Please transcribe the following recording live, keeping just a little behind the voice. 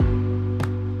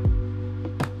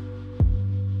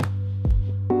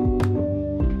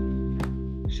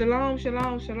Shalom,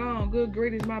 shalom, shalom. Good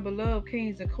greetings, my beloved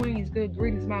kings and queens. Good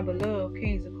greetings, my beloved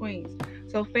kings and queens.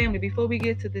 So, family, before we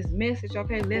get to this message,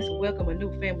 okay, let's welcome a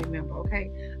new family member, okay?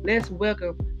 Let's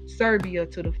welcome Serbia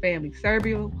to the family.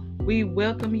 Serbia, we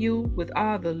welcome you with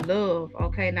all the love,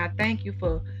 okay? Now, thank you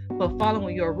for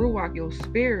following your ruach, your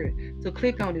spirit, to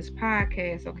click on this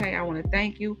podcast, okay? I want to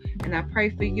thank you, and I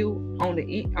pray for you on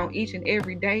each and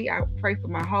every day. I pray for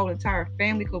my whole entire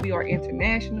family because we are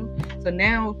international. So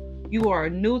now you are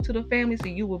new to the family, so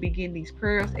you will be getting these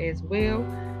prayers as well.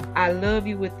 I love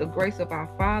you with the grace of our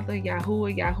Father,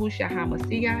 Yahuwah, Yahushua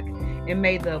HaMashiach, and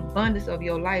may the abundance of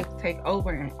your life take over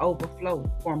and overflow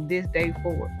from this day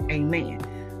forward. Amen.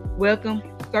 Welcome,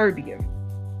 Serbia.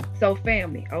 So,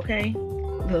 family, okay?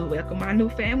 Welcome my new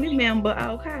family member,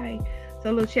 okay?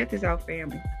 So, look, check this out,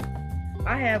 family.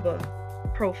 I have a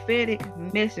prophetic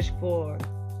message for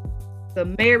the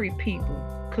married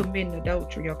people committing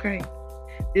adultery, okay?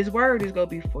 This word is going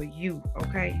to be for you,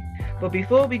 okay? But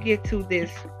before we get to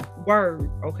this word,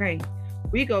 okay,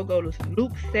 we going to go to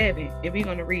Luke 7, and we're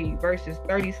going to read verses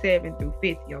 37 through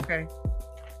 50, okay?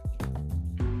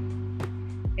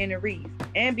 And it reads,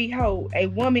 "And behold, a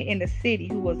woman in the city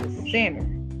who was a sinner,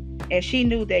 and she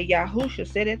knew that Yahushua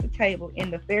sat at the table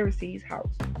in the Pharisee's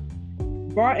house,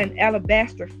 brought an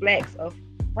alabaster flask of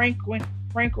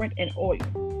fragrant and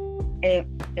oil,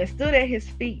 and stood at his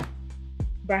feet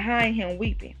behind him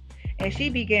weeping. And she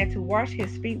began to wash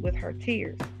his feet with her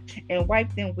tears, and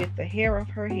wiped them with the hair of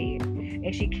her head.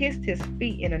 And she kissed his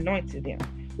feet and anointed them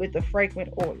with the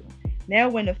fragrant oil. Now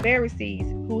when the Pharisees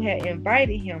who had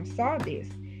invited him saw this,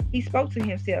 he spoke to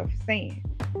himself, saying,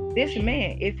 This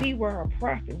man, if he were a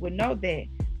prophet, would know that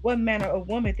what manner of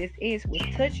woman this is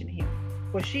with touching him,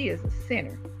 for she is a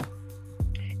sinner.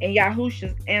 And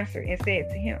Yahushua answered and said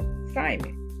to him,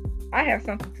 Simon, I have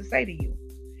something to say to you.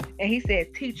 And he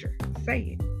said, Teacher,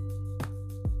 say it.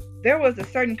 There was a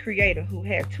certain creator who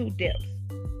had 2 debtors.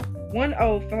 One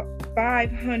owed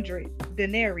 500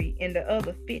 denarii and the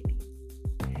other 50.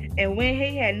 And when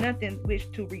he had nothing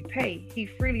which to repay, he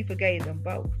freely forgave them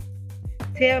both.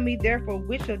 Tell me therefore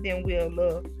which of them will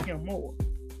love him more.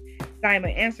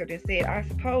 Simon answered and said, I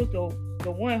suppose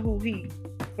the one who he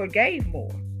forgave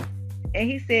more. And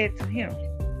he said to him,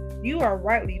 You are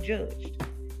rightly judged.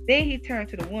 Then he turned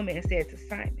to the woman and said to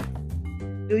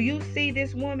Simon, Do you see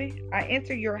this woman? I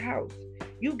entered your house.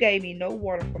 You gave me no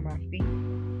water for my feet,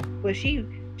 but she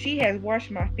has washed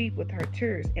my feet with her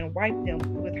tears and wiped them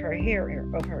with her hair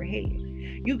of her head.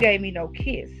 You gave me no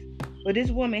kiss, but this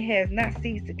woman has not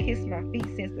ceased to kiss my feet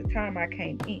since the time I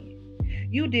came in.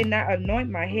 You did not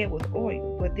anoint my head with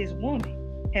oil, but this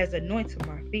woman has anointed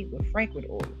my feet with fragrant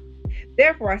oil.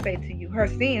 Therefore I say to you, her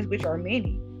sins, which are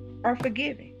many, are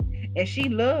forgiven. And she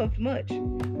loved much,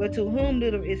 but to whom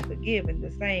little is forgiven,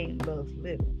 the same loves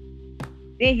little.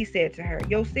 Then he said to her,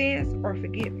 Your sins are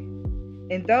forgiven.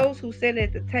 And those who sat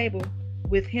at the table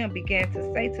with him began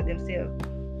to say to themselves,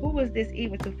 Who was this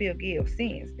even to forgive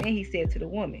sins? Then he said to the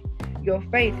woman, Your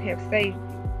faith hath saved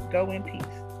you. Go in peace.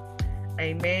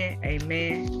 Amen,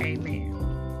 amen, amen.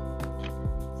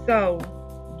 So,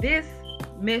 this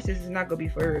message is not going to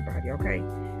be for everybody, okay?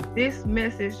 This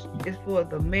message is for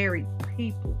the married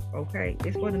people, okay?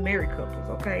 It's for the married couples,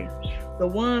 okay? The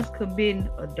ones committing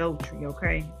adultery,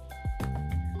 okay?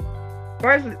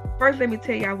 First, let me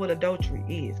tell y'all what adultery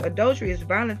is. Adultery is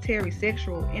voluntary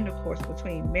sexual intercourse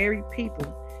between married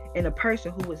people and a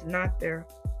person who is not their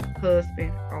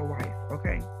husband or wife,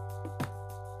 okay?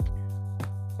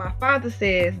 My father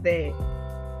says that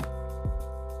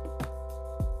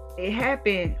it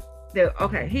happened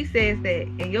he says that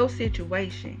in your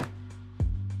situation,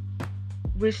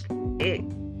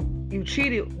 you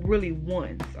cheated really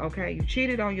once, okay? You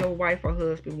cheated on your wife or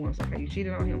husband once, okay? You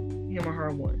cheated on him or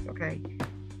her once, okay?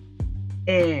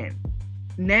 And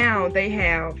now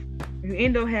you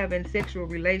end up having sexual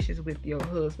relations with your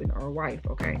husband or wife,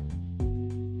 okay?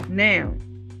 Now,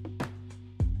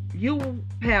 you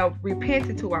have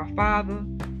repented to our Father.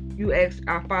 You ask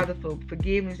our Father for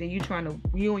forgiveness, and you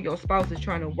and your spouse is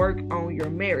trying to work on your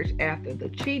marriage after the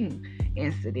cheating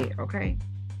incident, okay?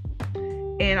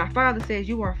 And our Father says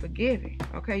you are forgiven,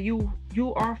 okay? You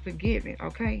are forgiven,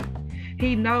 okay?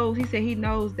 He said he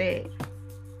knows that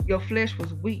your flesh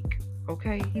was weak,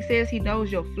 okay? He says he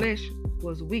knows your flesh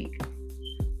was weak,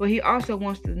 but he also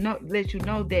wants to let you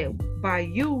know that by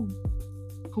you,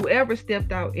 whoever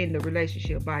stepped out in the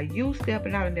relationship, by you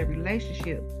stepping out in that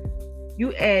relationship,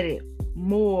 you added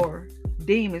more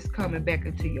demons coming back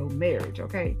into your marriage,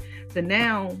 okay? So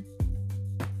now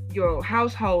your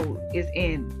household is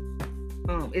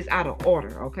is out of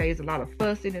order, okay? It's a lot of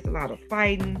fussing, it's a lot of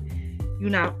fighting. You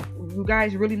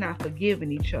guys really not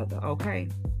forgiving each other, okay?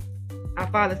 Our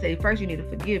Father said, first you need to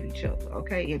forgive each other,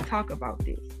 okay, and talk about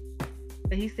this.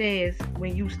 But he says,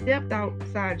 when you stepped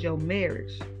outside your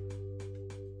marriage,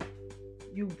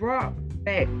 you brought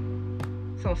back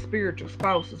some spiritual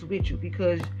spouses with you,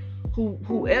 because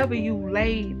whoever you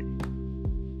laid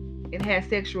and had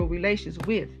sexual relations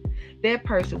with, that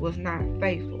person was not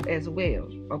faithful as well,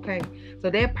 okay? So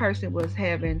that person was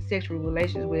having sexual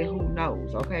relations with who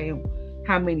knows, okay,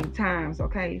 how many times,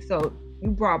 okay? So you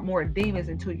brought more demons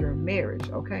into your marriage,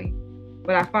 okay?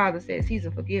 But our Father says he's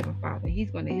a forgiving Father.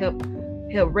 He's going to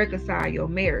help reconcile your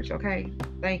marriage, okay?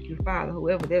 Thank you, Father.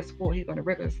 Whoever that's for, he's going to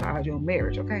reconcile your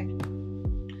marriage, okay?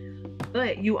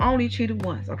 But you only cheated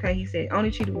once, okay? He said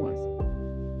only cheated once.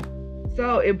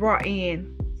 So it brought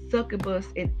in succubus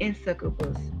and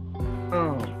incubus,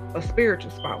 a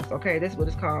spiritual spouse, okay? That's what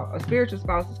it's called. A spiritual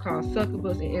spouse is called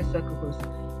succubus and incubus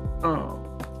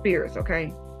spirits,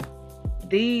 okay?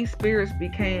 These spirits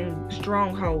became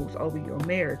strongholds over your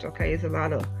marriage, okay? It's a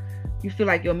lot of, you feel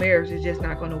like your marriage is just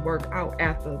not going to work out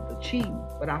after the cheating,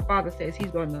 but our Father says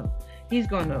he's gonna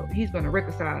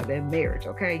reconcile that marriage,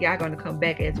 okay? Y'all gonna come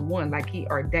back as one like he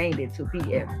ordained it to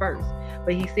be at first.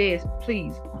 But he says,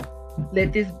 please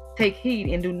let this take heed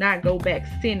and do not go back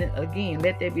sinning again.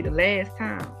 Let that be the last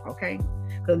time, okay?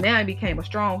 Because now it became a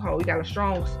stronghold. You got a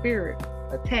strong spirit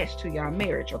attached to your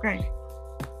marriage, okay?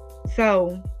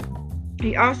 So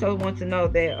he also wants to know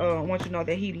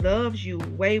that he loves you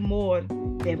way more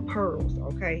than pearls,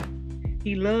 okay?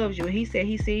 He loves you. He said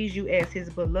he sees you as his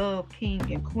beloved king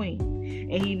and queen,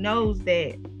 and he knows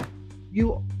that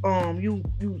you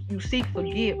seek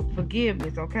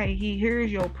forgiveness, okay? He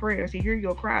hears your prayers. He hears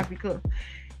your cries because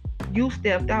you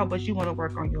stepped out, but you want to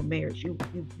work on your marriage. You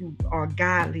are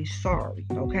godly sorry,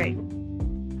 okay?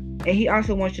 And he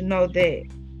also wants you to know that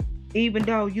even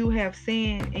though you have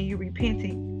sinned and you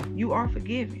repented, you are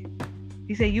forgiven.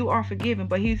 He said you are forgiven,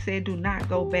 but he said do not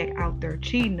go back out there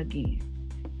cheating again.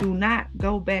 Do not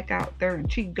go back out there and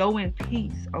cheat. Go in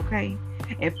peace, okay?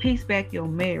 And peace back your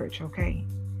marriage, okay?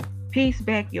 Peace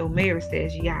back your marriage,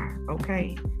 says Yah,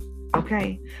 okay?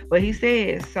 Okay? But he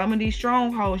says some of these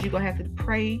strongholds you're going to have to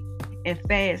pray and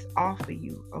fast off of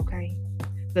you, okay?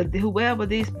 But whoever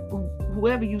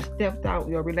you stepped out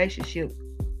your relationship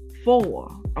for,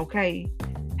 okay,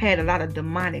 had a lot of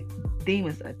demonic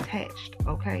demons attached,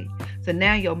 okay? So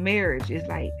now your marriage is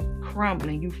like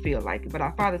crumbling, you feel like it. But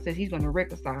our Father says he's going to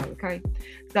reconcile, okay?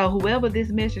 So whoever this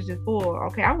message is for,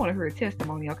 okay, I want to hear a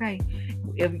testimony, okay?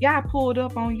 If y'all pulled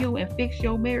up on you and fixed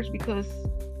your marriage because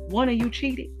one of you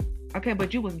cheated, okay,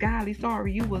 but you was godly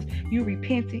sorry, you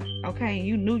repented, okay, and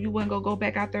you knew you wasn't gonna go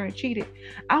back out there and cheat it,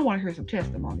 I want to hear some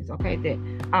testimonies, okay, that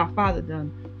our Father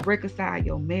done reconcile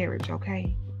your marriage,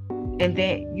 okay, and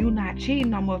that you not cheating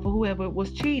no more for whoever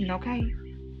was cheating, okay?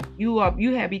 You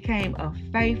have became a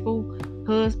faithful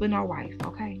husband or wife,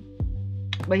 okay?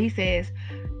 But he says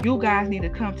you guys need to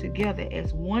come together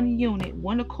as one unit,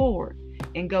 one accord,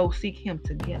 and go seek him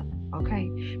together,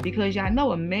 okay? Because y'all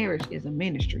know a marriage is a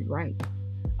ministry, right?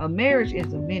 A marriage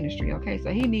is a ministry, okay?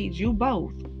 So he needs you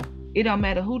both. It don't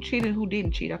matter who cheated, who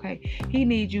didn't cheat, okay? He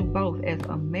needs you both as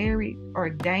a married,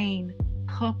 ordained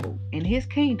couple in his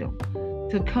kingdom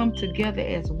to come together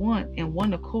as one in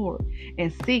one accord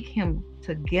and seek him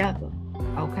together,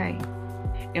 okay?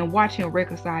 And watch him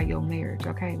reconcile your marriage,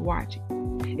 okay? Watch it.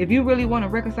 If you really want to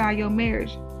reconcile your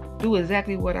marriage, do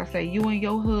exactly what I say. You and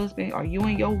your husband or you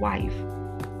and your wife,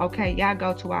 okay? Y'all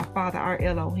go to our Father, our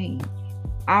Elohim,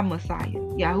 our Messiah,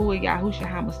 Yahuwah, Yahushua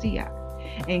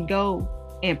HaMashiach, and go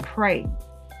and pray.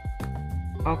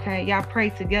 Okay, y'all pray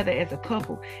together as a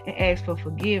couple and ask for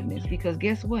forgiveness, because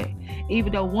guess what?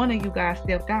 Even though one of you guys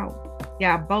stepped out,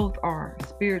 y'all both are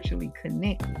spiritually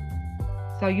connected.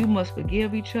 So you must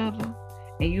forgive each other,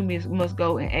 and you must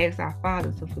go and ask our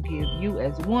Father to forgive you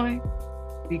as one,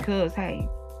 because hey,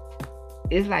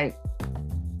 it's like,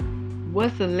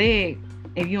 what's a leg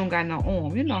if you don't got no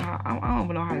arm? You know how, I don't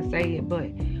even know how to say it,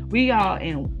 but we all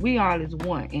is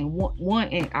one, and one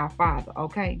in our Father,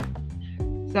 okay?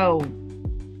 So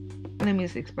let me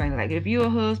just explain. Like, if you're a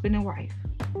husband and wife,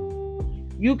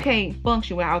 you can't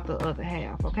function without the other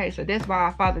half, okay? So that's why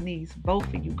our Father needs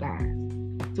both of you guys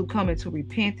to come into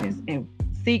repentance and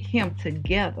seek him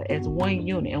together as one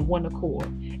unit and one accord,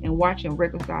 and watch him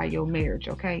reconcile your marriage,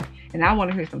 okay? And I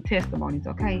want to hear some testimonies,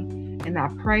 okay? And I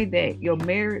pray that your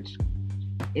marriage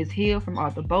is healed from all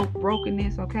the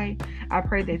brokenness, okay? I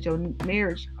pray that your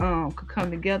marriage could come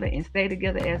together and stay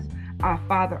together as our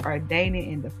Father ordained it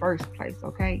in the first place,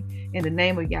 okay? In the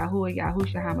name of Yahuwah,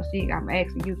 Yahushua HaMashiach, I'm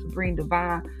asking you to bring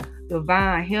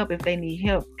divine help if they need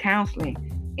help, counseling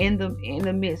in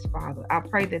the midst, Father. I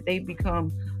pray that they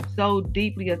become so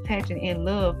deeply attached and in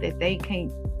love that they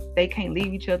can't They can't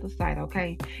leave each other's sight,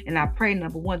 okay? And I pray,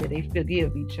 number one, that they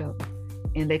forgive each other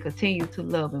and they continue to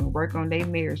love and work on their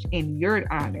marriage in your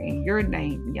honor, in your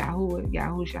name,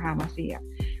 Yahushua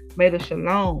HaMashiach. May the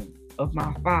shalom of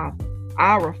my Father,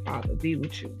 our Father, be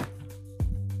with you.